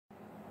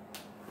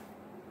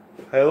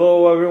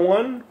Hello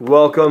everyone,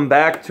 welcome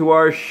back to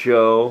our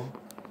show.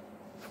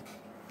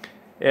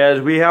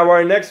 As we have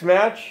our next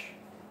match,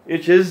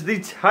 which is the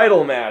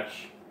title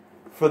match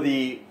for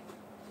the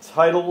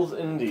titles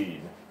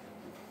indeed.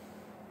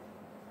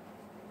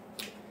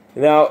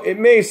 Now, it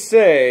may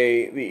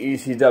say the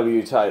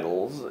ECW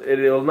titles. It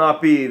will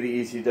not be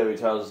the ECW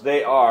titles.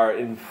 They are,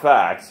 in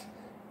fact,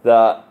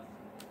 the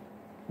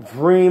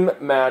Dream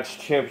Match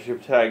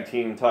Championship Tag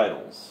Team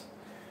titles.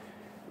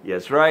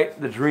 Yes, right,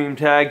 the Dream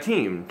Tag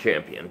Team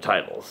Champion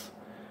titles.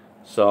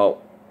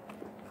 So,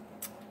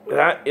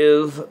 that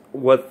is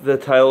what the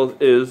title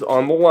is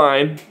on the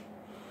line.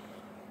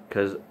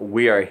 Because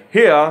we are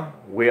here,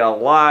 we are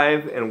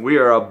live, and we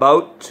are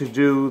about to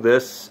do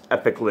this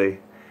epically.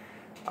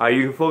 Are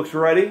you folks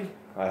ready?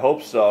 I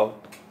hope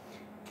so.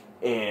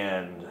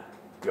 And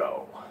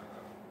go.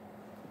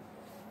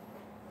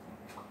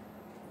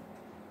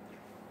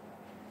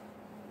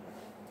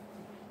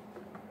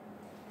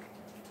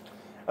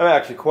 I'm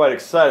actually quite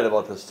excited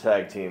about this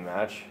tag team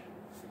match.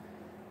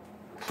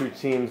 Two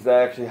teams that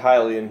I actually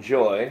highly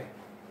enjoy.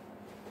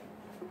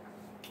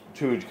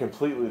 Two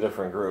completely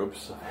different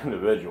groups of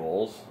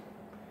individuals.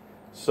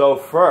 So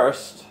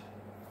first,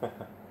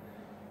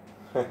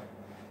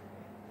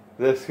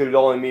 this could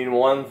only mean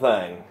one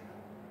thing.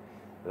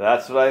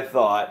 That's what I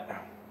thought.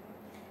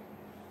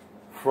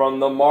 From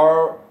the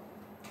Marvel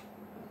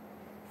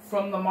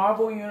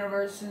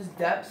Universe's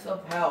depths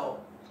of hell,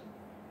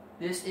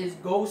 this is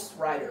Ghost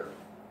Rider.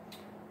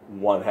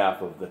 One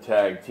half of the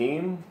tag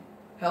team.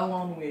 Hell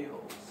on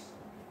Wheels.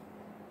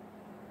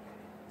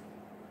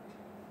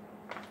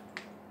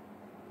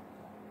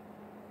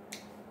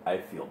 I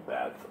feel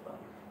bad for them.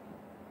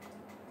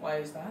 Why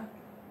is that?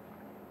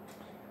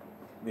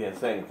 The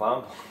Insane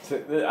Clown.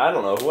 I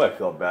don't know who I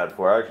feel bad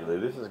for, actually.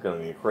 This is going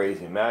to be a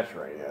crazy match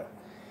right here.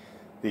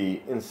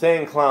 The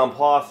Insane Clown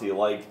Posse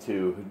like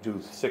to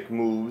do sick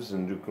moves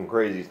and do some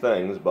crazy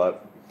things,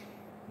 but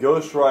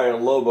Ghost Rider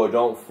and Lobo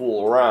don't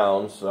fool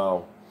around,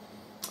 so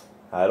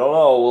I don't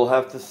know. We'll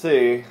have to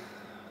see.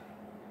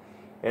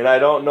 And I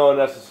don't know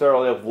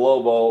necessarily if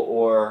Lobo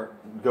or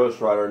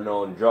Ghost Rider are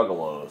known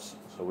juggalos,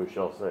 so we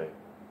shall see.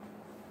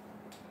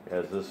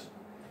 As this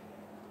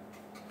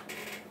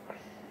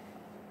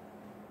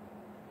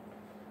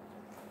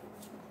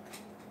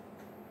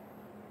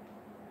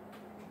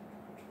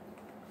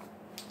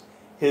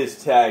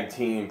his tag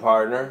team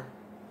partner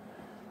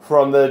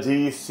from the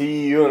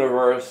DC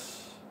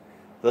Universe,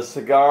 the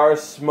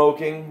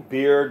cigar-smoking,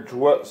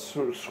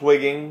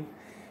 beer-swigging,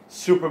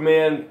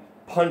 Superman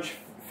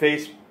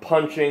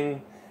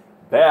face-punching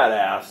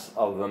badass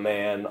of the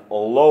man,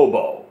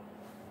 Lobo.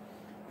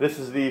 This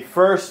is the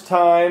first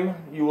time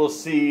you will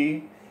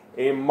see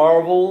a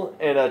Marvel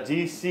and a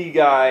DC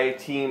guy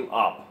team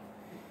up.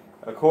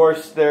 Of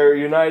course, they're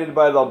united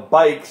by the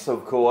bikes,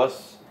 of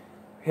course.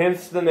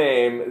 Hence the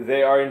name,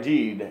 they are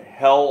indeed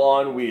Hell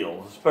on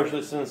Wheels,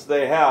 especially since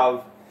they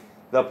have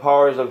the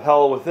powers of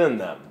hell within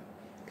them.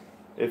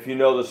 If you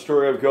know the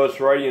story of Ghost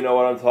Rider, you know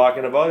what I'm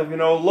talking about. If you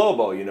know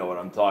Lobo, you know what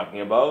I'm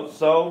talking about.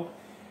 So,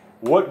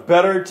 what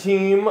better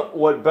team,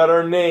 what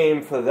better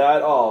name for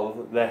that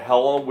of the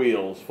Hell on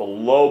Wheels for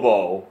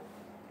Lobo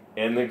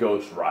and the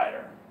Ghost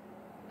Rider.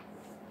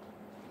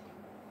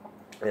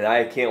 And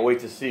I can't wait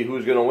to see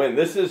who's going to win.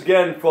 This is,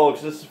 again,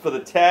 folks, this is for the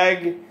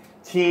tag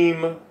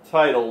team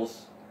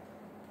titles.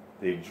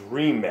 The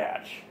Dream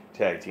Match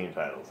tag team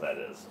titles, that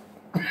is.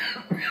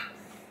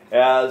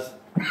 As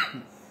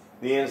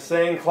the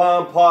Insane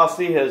Clown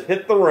Posse has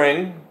hit the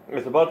ring,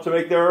 it's about to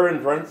make their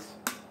entrance.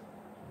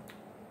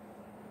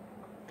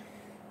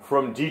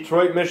 From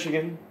Detroit,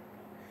 Michigan,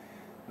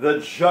 the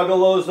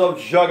Juggalos of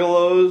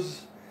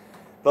Juggalos,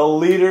 the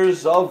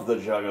leaders of the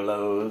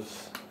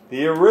Juggalos,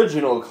 the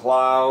original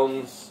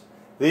clowns,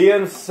 the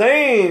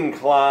Insane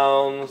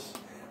Clowns,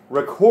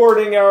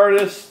 recording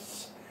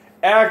artists,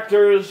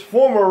 actors,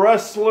 former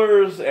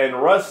wrestlers,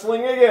 and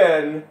wrestling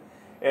again,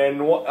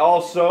 and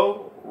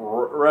also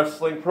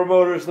wrestling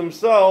promoters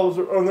themselves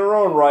on their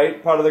own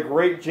right, part of the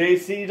great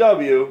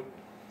JCW.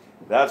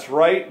 That's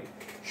right,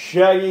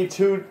 Shaggy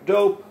Too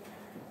Dope,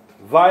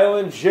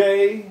 Violent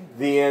J,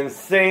 the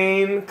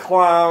Insane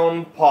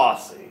Clown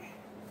Posse.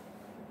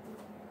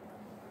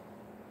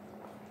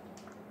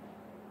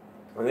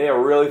 And they are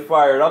really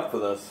fired up for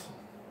this.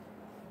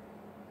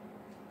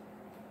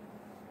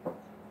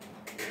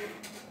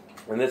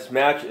 And this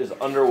match is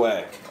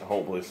underway,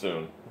 hopefully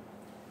soon.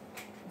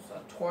 It's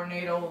a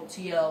Tornado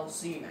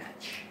TLC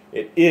match.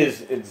 It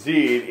is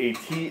indeed a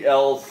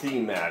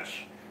TLC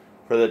match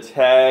for the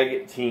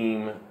tag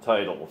team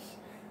titles.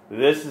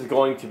 This is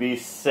going to be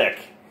sick.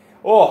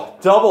 Oh,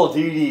 double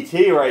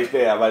DDT right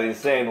there by the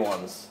Insane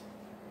Ones.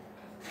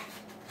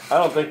 I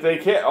don't think they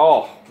can.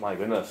 Oh, my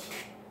goodness.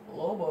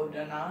 Lobo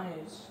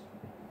denies.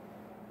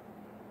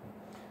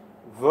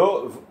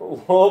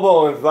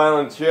 Lobo and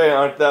Violent J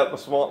aren't that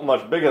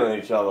much bigger than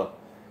each other.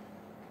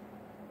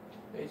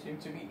 They seem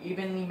to be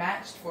evenly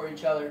matched for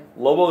each other.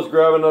 Lobo's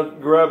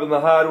grabbing the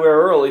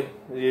hardware early.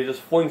 He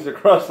just flings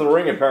across the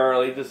ring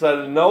apparently. He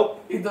decided,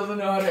 nope. He doesn't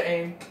know how to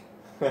aim.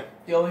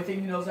 The only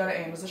thing he knows how to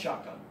aim is a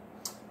shotgun.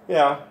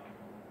 Yeah.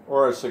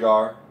 Or a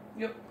cigar.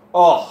 Yep.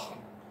 Oh.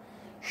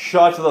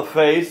 Shot to the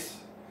face.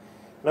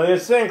 Now, they're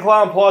saying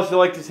Clown Posse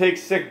like to take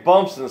sick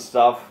bumps and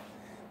stuff.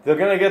 They're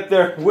going to get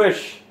their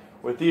wish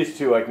with these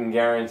two, I can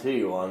guarantee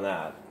you on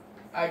that.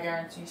 I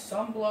guarantee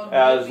some blood.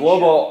 As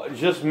Lobo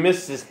just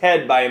missed his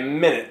head by a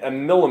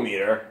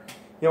millimeter.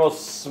 He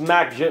almost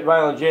smacked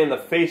Violent J in the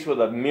face with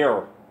a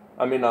ladder,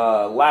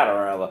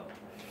 rather.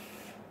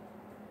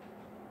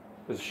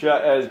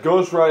 As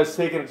Ghost Rider's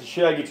taking it to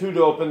Shaggy 2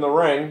 Dope in the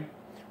ring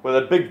with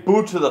a big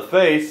boot to the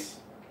face.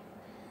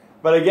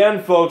 But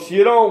again, folks,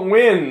 you don't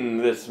win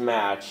this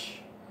match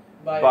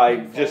by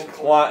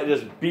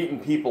just beating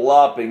people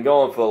up and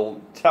going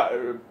for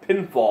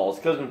pinfalls.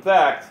 Because, in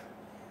fact,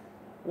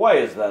 why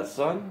is that,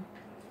 son?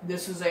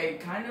 This is a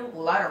kind of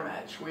ladder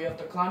match where you have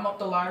to climb up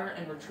the ladder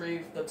and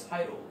retrieve the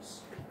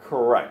titles.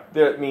 Correct.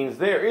 That means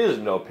there is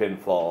no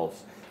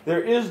pinfalls.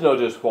 There is no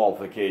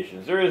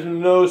disqualifications. There is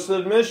no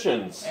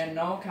submissions. And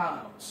no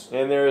countouts.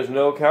 And there is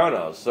no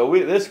countouts. So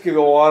this could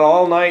go on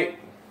all night.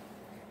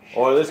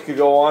 Or this could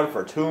go on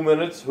for 2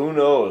 minutes. Who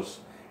knows?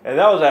 And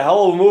that was a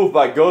hell of a move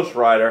by Ghost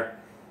Rider.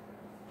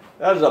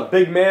 That was a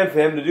big man for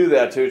him to do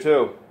that to,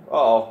 too.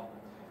 Uh-oh.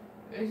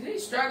 Is he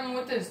struggling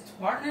with his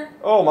partner?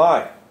 Oh,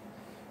 my.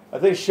 I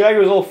think Shaggy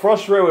was a little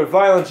frustrated with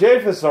Violent J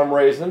for some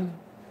reason.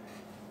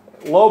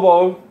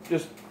 Lobo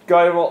just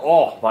got him.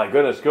 Oh, my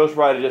goodness. Ghost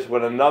Rider just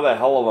with another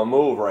hell of a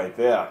move right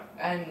there.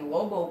 And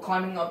Lobo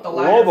climbing up the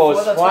ladder Lobo's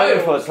for the climbing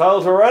titles. for the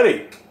titles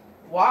already.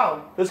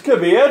 Wow. This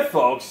could be it,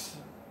 folks.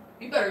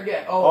 You better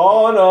get...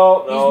 Oh,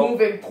 no. He's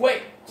moving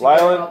quick to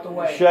get out the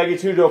way. Shaggy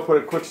 2 Dope put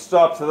a quick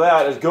stop to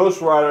that as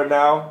Ghost Rider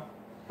now.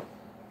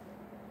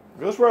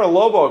 Ghost Rider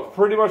Lobo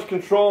pretty much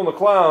controlling the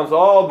clowns.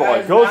 Oh,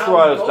 boy. Ghost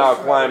Rider's now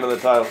climbing the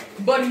title.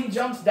 But he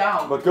jumps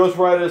down. But Ghost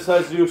Rider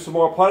decides to do some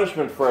more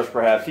punishment first,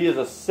 perhaps. He is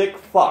a sick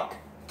fuck.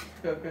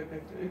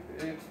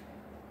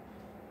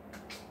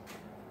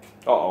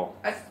 Uh-oh.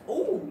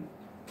 Ooh.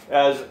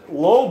 As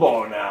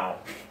Lobo now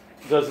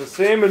does the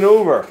same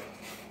maneuver.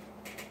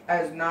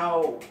 As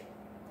now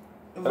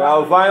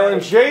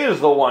Violent J is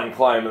the one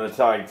climbing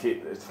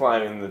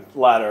the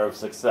ladder of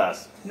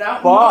success.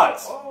 Now,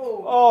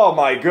 oh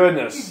my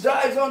goodness. He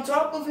dives on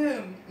top of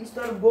him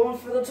instead of going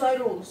for the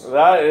titles.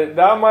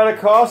 That might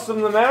have cost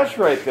him the match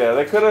right there.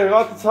 They could have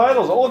got the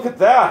titles. Oh, look at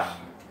that.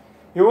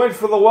 He went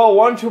for the well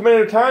one too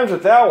many times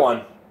with that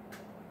one.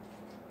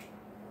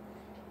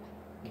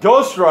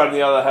 Ghost Rider, on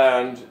the other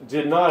hand,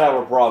 did not have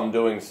a problem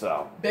doing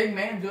so. Big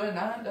man doing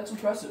that? That's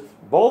impressive.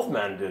 Both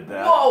men did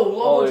that. Whoa,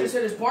 Lobo just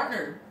hit his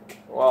partner.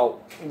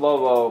 Well,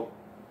 Lobo...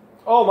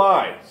 Oh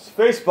my.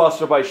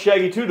 Facebuster by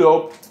Shaggy 2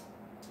 Dope.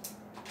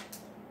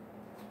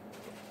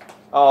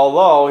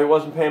 Although he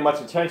wasn't paying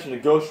much attention to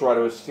Ghost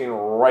Rider, was seen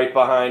right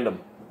behind him.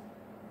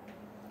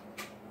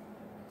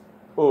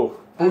 Ooh,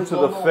 boot to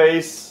the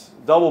face.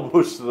 Double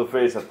boost to the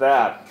face at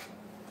that.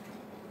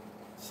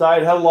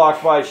 Side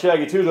headlock by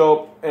Shaggy 2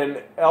 Dope,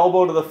 and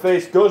elbow to the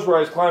face. Ghost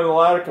Rider's climbing the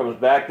ladder, comes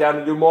back down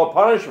to do more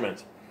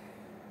punishment.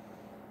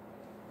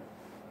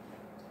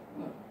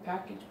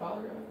 Package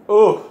powder.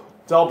 Ooh,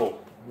 double.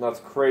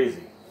 That's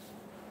crazy.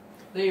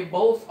 They're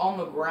both on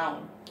the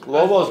ground.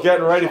 Lobo's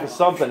getting ready for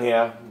something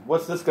here.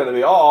 What's this going to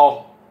be?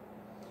 Uh-oh.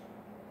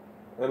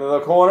 Into the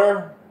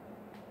corner.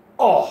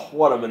 Oh,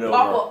 what a maneuver.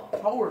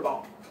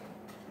 Powerbomb.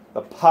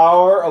 The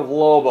power of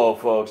Lobo,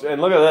 folks.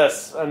 And look at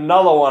this.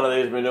 Another one of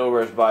these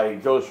maneuvers by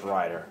Ghost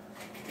Rider.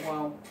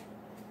 Wow.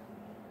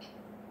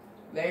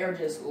 They are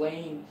just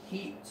laying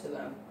heat to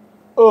them.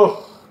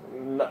 Ugh.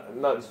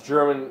 Nice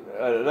German,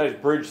 nice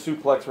bridge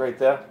suplex right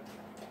there.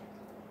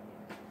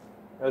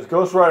 There's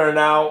Ghost Rider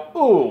now.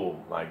 Ooh,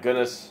 my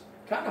goodness.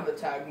 Kind of a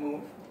tag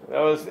move.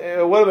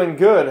 It would have been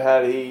good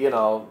had he,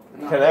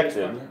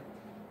 connected.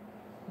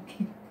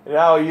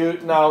 Now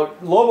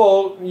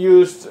Lobo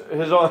used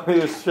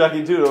his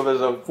Shaggy 2 Dope as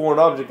a foreign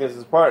object against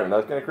his partner.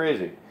 That's kind of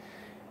crazy.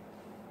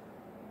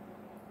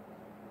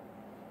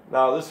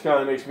 Now this kind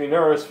of makes me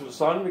nervous,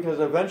 son, because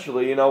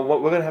eventually, we're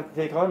going to have to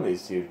take on one of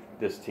these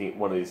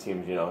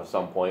teams, at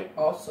some point.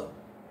 Awesome.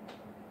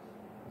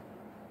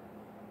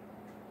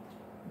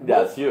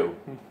 That's you.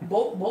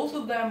 Both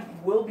of them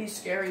will be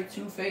scary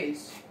to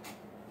face,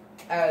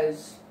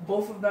 as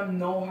both of them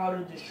know how to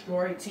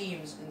destroy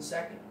teams in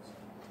seconds.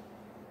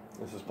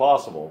 This is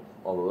possible,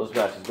 although this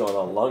match is going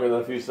on longer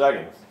than a few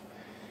seconds.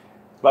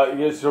 But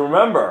just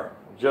remember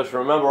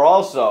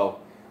also,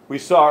 we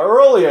saw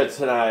earlier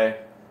tonight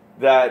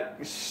that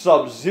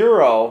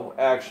Sub-Zero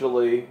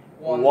actually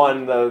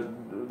won the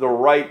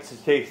right to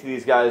take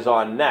these guys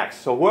on next.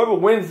 So whoever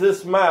wins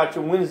this match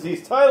and wins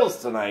these titles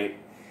tonight,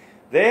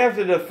 they have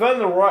to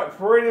defend the right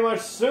pretty much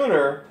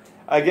sooner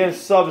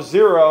against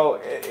Sub-Zero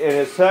and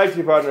his tag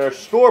team partner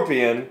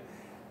Scorpion,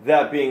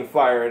 that being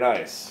Fire and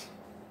Ice.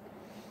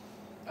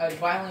 As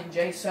Violent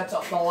J sets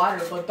up the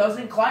ladder but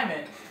doesn't climb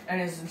it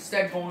and is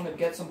instead going to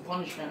get some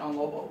punishment on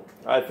Lobo.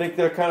 I think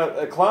they're kind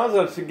of clowns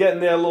are getting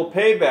their little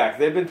payback.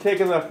 They've been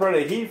taking the front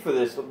of heat for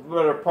this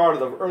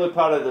early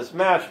part of this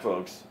match,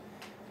 folks.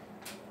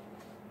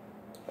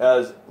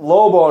 As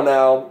Lobo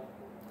now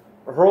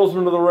hurls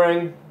him to the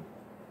ring.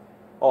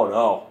 Oh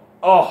no.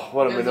 Oh,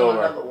 what a There's maneuver.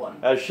 another one.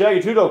 As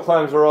Shaggy 2-Dope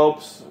climbs the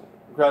ropes,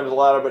 climbs the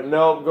ladder, but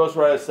no, Ghost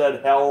Rider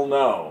said hell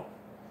no.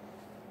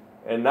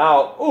 And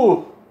now,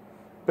 ooh,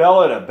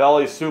 belly to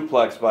belly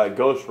suplex by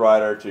Ghost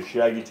Rider to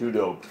Shaggy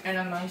 2-Dope. And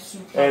a nice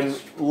suplex.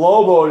 And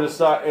Lobo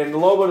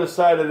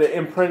decided to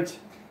imprint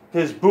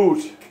his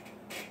boot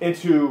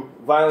into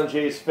Violent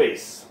J's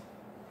face.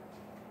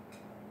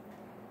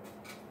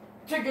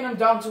 Taking him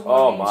down to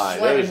Oh one my,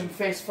 slamming him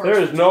face first.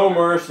 there is no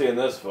mercy in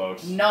this,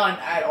 folks. None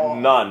at all.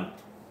 None.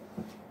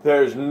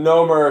 There's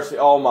no mercy.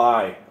 Oh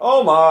my.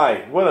 Oh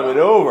my. What a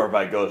maneuver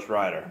by Ghost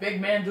Rider. Big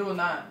man doing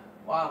that.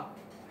 Wow.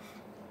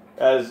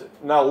 As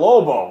now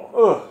Lobo.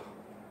 Ugh.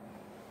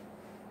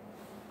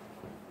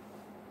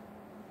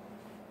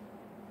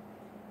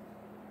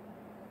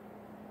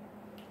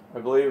 I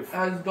believe.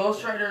 As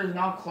Ghost Rider is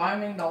now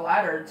climbing the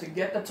ladder to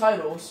get the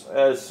titles.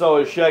 As so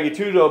is Shaggy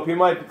 2-Dope. He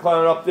might be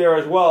climbing up there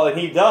as well, and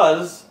he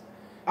does.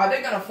 Are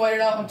they gonna fight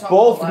it out on top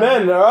Both of the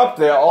ladder? men are up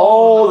there.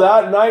 Oh,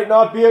 that might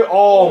not be.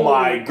 Oh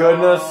my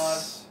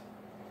goodness.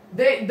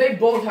 They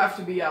both have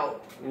to be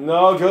out.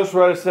 No, Ghost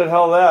Rider said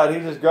hell that. He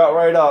just got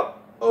right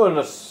up. Oh, and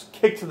a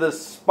kick to the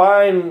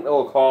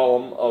spinal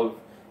column of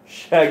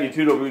Shaggy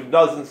 2-Dope, who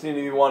doesn't seem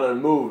to be wanting to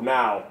move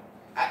now.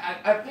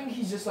 I think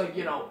he's just like,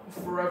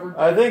 forever.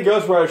 I think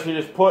Ghost Rider should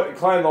just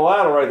climb the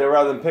ladder right there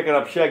rather than picking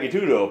up Shaggy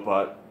 2-Dope,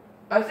 but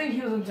I think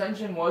his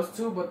intention was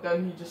to, but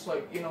then he just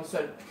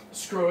said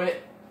screw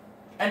it,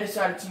 and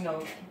decided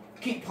to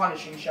keep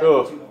punishing Shaggy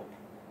 2-Dope.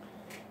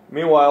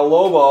 Meanwhile,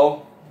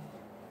 Lobo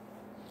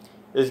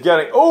is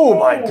getting. Oh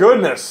my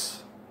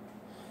goodness!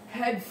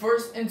 Head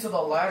first into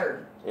the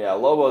ladder. Yeah,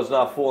 Lobo's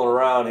not fooling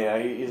around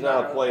here. He's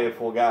not a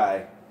playful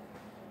guy.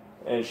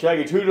 And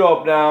Shaggy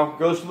 2-Dope now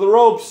goes to the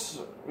ropes.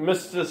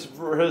 Missed his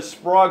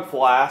Sprog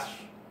Flash.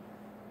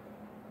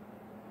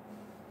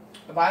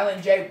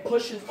 Violent J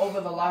pushes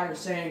over the ladder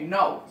saying,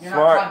 no, you're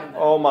Smart. not climbing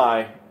there. Oh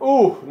my.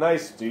 Ooh,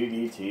 nice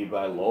DDT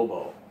by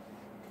Lobo.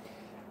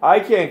 I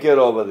can't get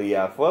over the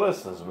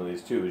athleticism of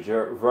these two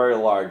very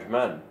large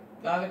men.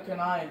 Neither can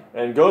I.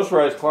 And Ghost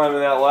Rider's climbing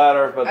that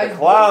ladder, but the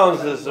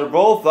clowns, they're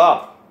both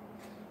up.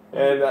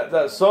 And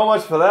that's so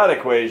much for that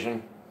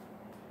equation.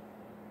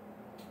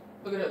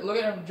 Look at it. Look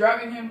at him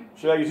dragging him.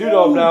 Shaggy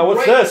 2-Dope now.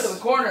 What's this? To the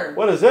corner.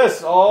 What is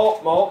this?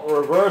 Oh,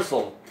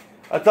 reversal.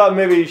 I thought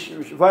maybe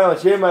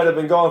Violent J might have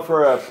been going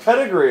for a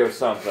pedigree of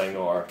something,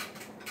 or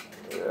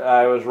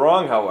I was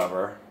wrong,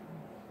 however.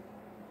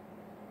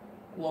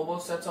 Lobo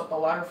sets up the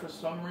ladder for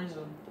some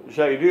reason.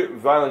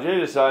 Violent J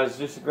decides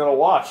he's just going to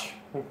watch.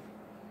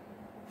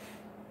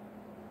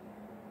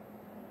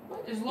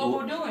 What is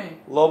Lobo doing?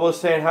 Lobo's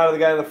saying hi to the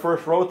guy in the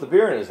first row with the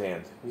beer in his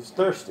hand. He's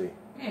thirsty.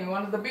 Yeah, he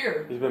wanted the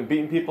beer. He's been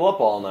beating people up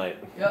all night.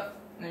 Yep.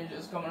 And he's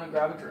just coming to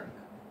grab a drink.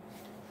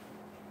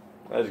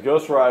 As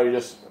Ghost Rider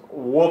just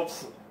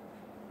whoops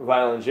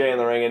Violent J in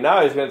the ring, and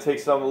now he's going to take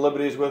some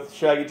liberties with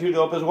Shaggy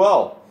 2-Dope as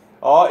well.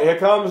 Oh, here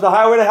comes the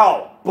Highway to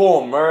Hell.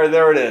 Boom.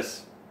 There it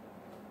is.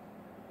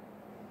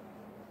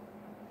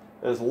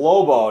 There's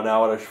Lobo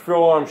now with a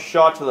forearm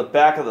shot to the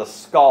back of the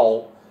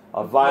skull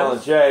of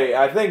Violent J.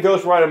 I think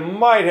Ghost Rider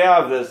might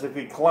have this if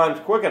he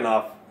climbs quick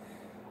enough.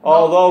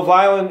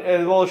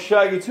 Although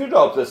Shaggy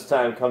 2-Dope this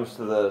time comes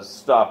to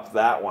stop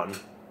that one.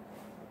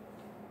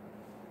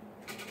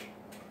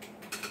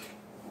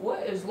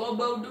 What is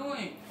Lobo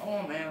doing?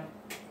 Oh man.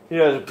 He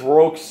just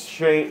broke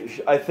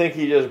I think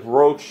he just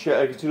broke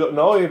Shaggy 2-Dope.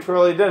 No, he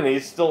really didn't.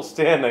 He's still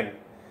standing.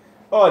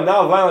 Oh, and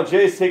now Violent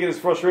J is taking his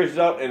frustrations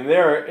out, and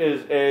there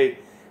is a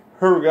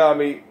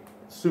Hiragami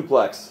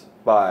suplex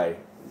by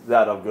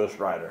that of Ghost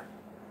Rider.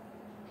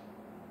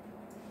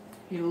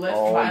 He lifts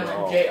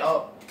Violent J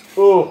up.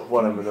 Ooh,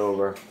 what a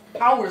maneuver.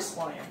 Power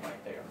slam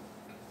right there.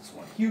 This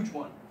one, huge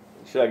one.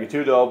 Shaggy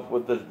 2-Dope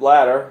with the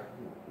ladder,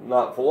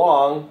 not for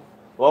long.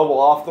 Lobo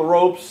off the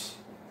ropes.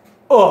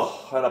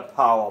 Ugh, and a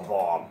power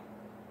bomb.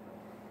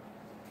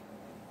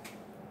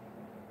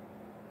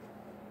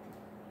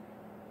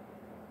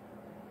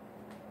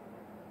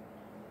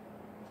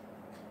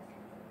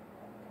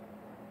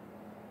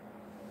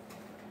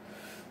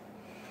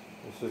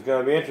 This is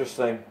going to be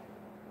interesting.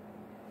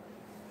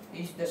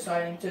 He's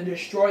deciding to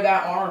destroy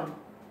that arm.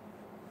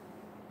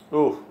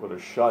 Ooh, what a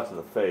shot to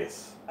the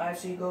face.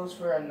 As he goes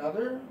for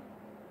another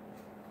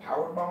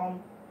power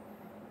bomb.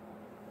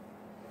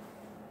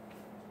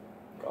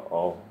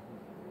 Uh-oh.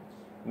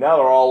 Now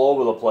they're all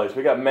over the place.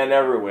 We got men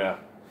everywhere.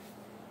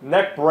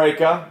 Neck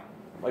breaker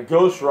by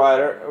Ghost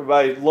Rider,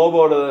 by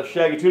Lobo to the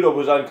Shaggy 2-Dope,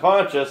 who's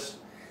unconscious.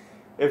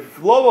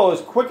 If Lobo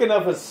is quick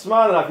enough and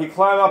smart enough, he'd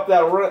climb up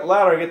that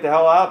ladder and get the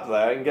hell out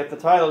there and get the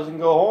titles and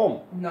go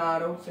home. Nah, I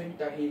don't think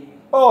that he...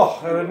 Oh,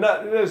 and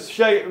there's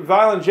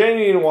Violent J,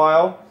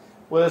 meanwhile,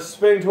 with a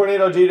spinning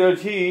tornado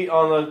DDT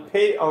on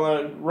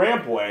the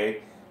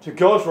rampway to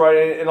Ghost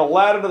Rider in a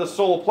ladder to the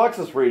solar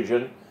plexus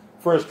region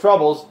for his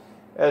troubles,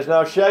 as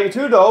now Shaggy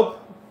 2-Dope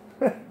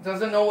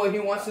doesn't know what he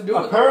wants to do.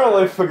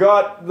 Apparently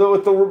forgot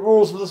what the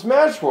rules of this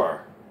match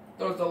were.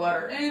 Throws the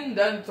ladder in,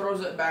 then throws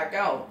it back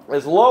out.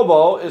 As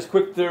Lobo is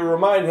quick to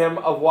remind him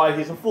of why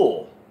he's a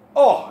fool.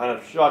 Oh, and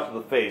a shot to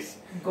the face.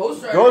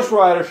 Ghost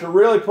Rider should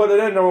really put it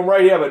into him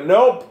right here, but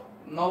nope.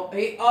 Nope.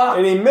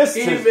 And he missed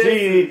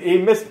he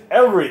missed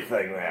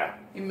everything there.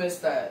 He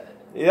missed that.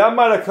 Yeah, that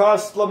might have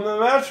cost them the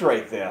match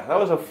right there. That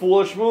was a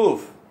foolish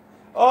move.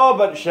 Oh,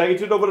 but Shaggy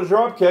took over the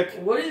drop kick.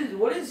 What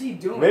is he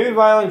doing? Maybe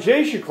Violent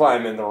J should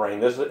climb in the ring.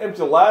 There's an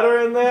empty ladder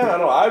in there. I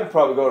don't know. I'd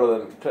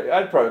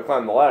probably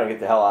climb the ladder and get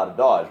the hell out of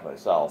Dodge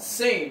myself.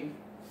 Same.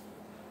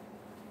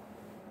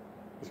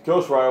 This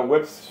Ghost Rider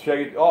whips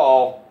Shaggy.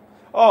 Oh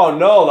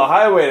no! The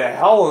highway to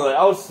hell on the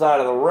outside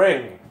of the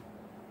ring.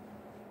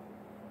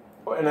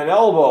 And an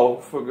elbow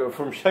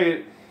from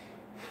Shaggy.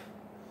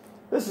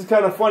 This is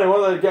kind of funny.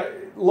 One of the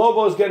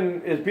Lobo's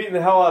is beating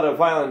the hell out of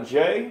Violent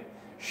J.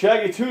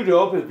 Shaggy 2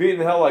 Dope is beating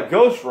the hell out of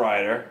Ghost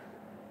Rider.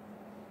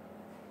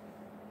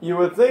 You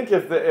would think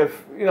if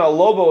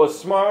Lobo was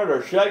smart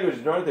or Shaggy was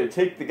smart, they'd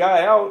take the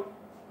guy out.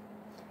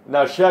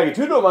 Now Shaggy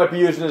 2 Dope might be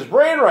using his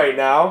brain right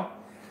now,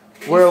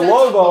 where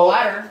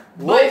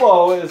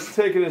Lobo is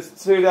taking his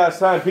sweet ass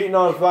time beating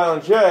on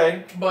Violent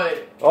J.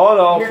 But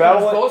here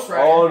comes Ghost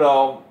Rider. Oh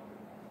no!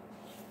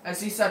 As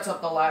he sets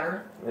up the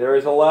ladder. There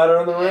is a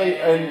ladder in the ring,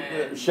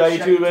 and Shaggy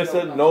 2 Dope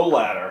said no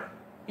ladder.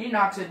 He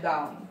knocks it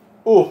down.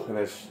 Ooh, and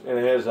it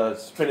has a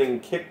spinning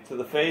kick to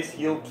the face,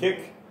 heel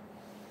kick.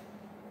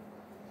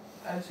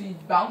 As he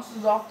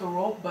bounces off the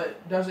rope,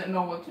 but doesn't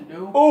know what to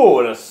do. Ooh,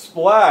 and a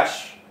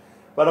splash.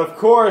 But of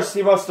course,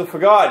 he must have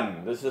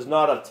forgotten. This is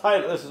not a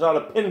title. This is not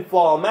a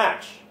pinfall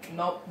match.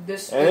 Nope.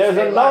 There's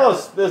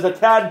a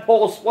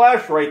tadpole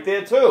splash right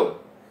there too.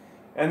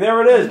 And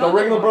there it is, the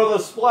Ringler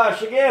Brothers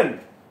splash again.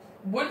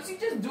 What is he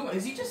just doing?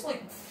 Is he just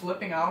like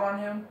flipping out on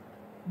him,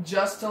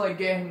 just to like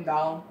get him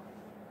down,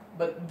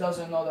 but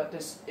doesn't know that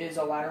this is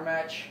a ladder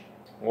match?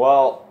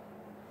 Well,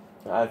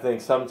 I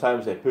think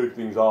sometimes they pick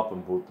things up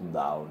and put them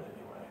down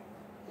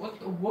anyway.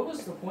 What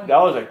was the point? That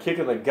was a kick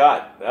in the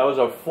gut. That was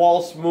a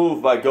false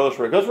move by Ghost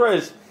Rider. Ghost Rider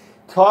has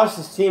cost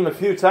his team a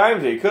few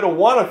times. He could have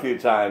won a few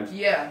times.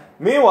 Yeah.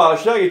 Meanwhile,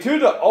 Shaggy 2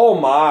 Dope, oh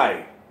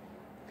my.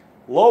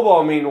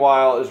 Lobo,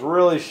 meanwhile, is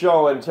really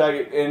showing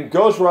and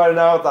Ghost Rider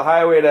now at the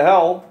highway to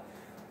hell.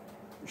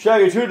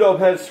 Shaggy 2 Dope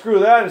had screw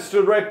that and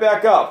stood right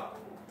back up.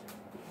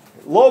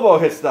 Lobo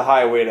hits the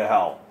highway to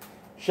hell.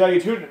 Shaggy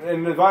 2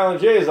 and the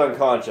Violent J is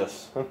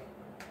unconscious.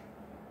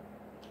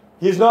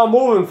 He's not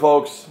moving,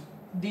 folks.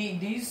 They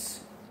keep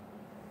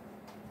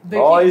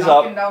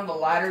knocking down the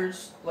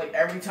ladders like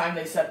every time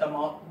they set them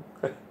up.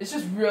 It's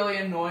just really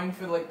annoying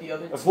for like the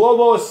other team. If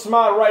Lobo is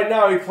smart right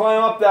now, he'd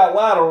climb up that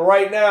ladder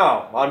right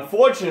now.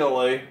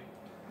 Unfortunately,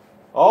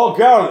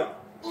 got it.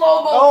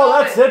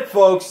 That's it,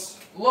 folks.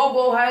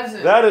 Lobo has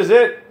it. That is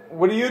it.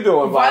 What are you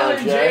doing,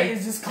 Violent J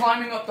is just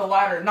climbing up the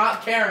ladder,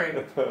 not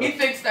caring. He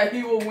thinks that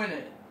he will win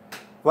it.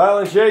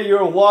 Violent J, you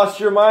have lost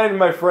your mind,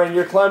 my friend.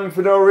 You're climbing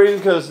for no reason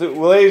because,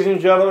 ladies and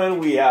gentlemen,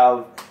 we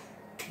have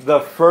the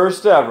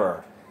first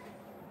ever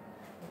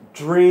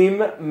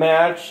Dream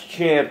Match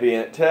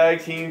Champion,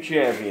 Tag Team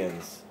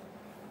Champions.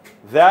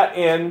 That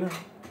in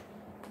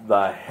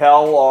the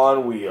Hell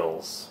on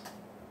Wheels.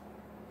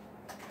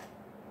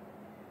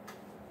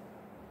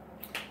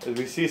 As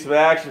we see some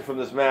action from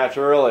this match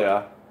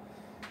earlier,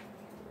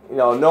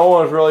 no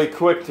one's really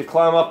quick to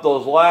climb up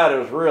those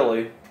ladders,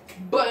 really.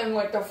 But in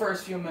like the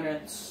first few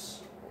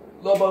minutes,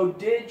 Lobo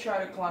did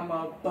try to climb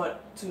up,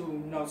 but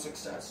to no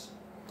success.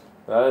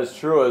 That is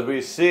true. As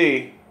we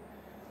see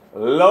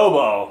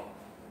Lobo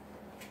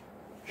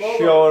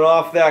showing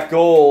off that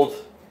gold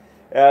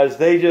as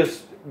they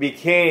just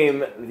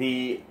became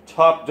the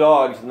top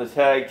dogs in the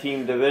tag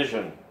team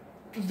division.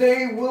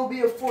 They will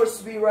be a force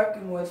to be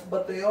reckoned with,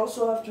 but they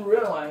also have to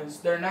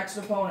realize their next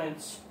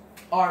opponents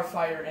are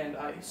Fire and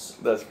Ice.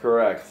 That's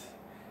correct.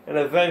 And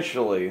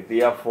eventually,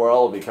 the F4L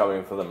will be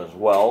coming for them as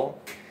well.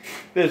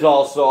 There's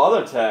also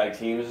other tag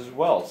teams as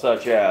well,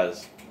 such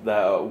as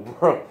the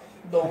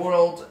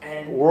World's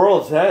End.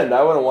 World's End.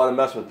 I wouldn't want to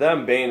mess with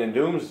them, Bane and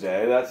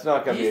Doomsday. That's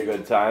not going to be a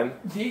good time.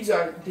 These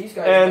guys.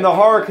 And the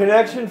Horror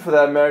Connection, for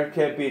that matter,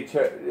 can't be.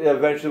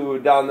 Eventually, we're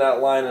down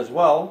that line as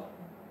well.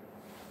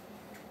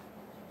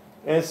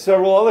 And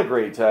several other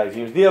great tag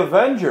teams. The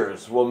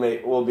Avengers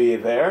will be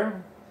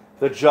there.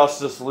 The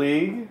Justice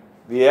League,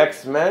 the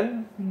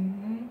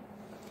X-Men,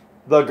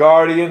 the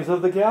Guardians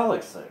of the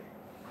Galaxy.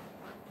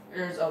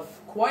 There's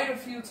quite a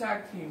few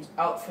tag teams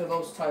out for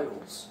those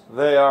titles.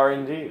 They are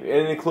indeed,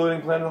 and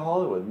including Planet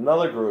Hollywood,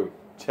 another group,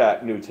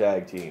 new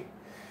tag team.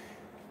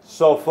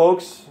 So,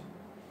 folks,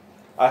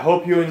 I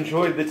hope you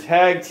enjoyed the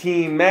tag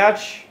team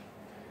match.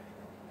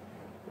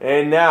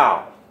 And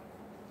now,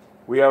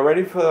 we are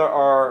ready for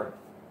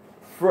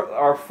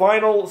our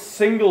final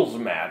singles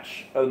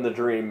match in the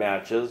Dream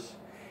Matches.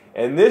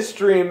 And this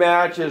Dream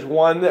Match is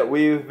one that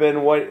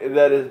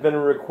that has been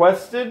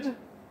requested,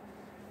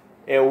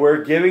 and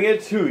we're giving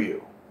it to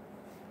you.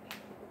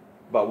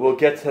 But we'll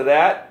get to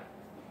that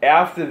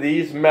after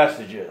these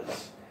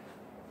messages.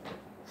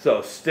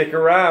 So stick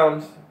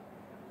around.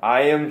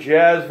 I am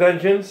Jazz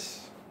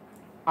Vengeance.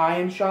 I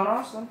am Sean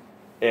Austin.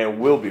 And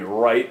we'll be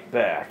right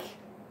back.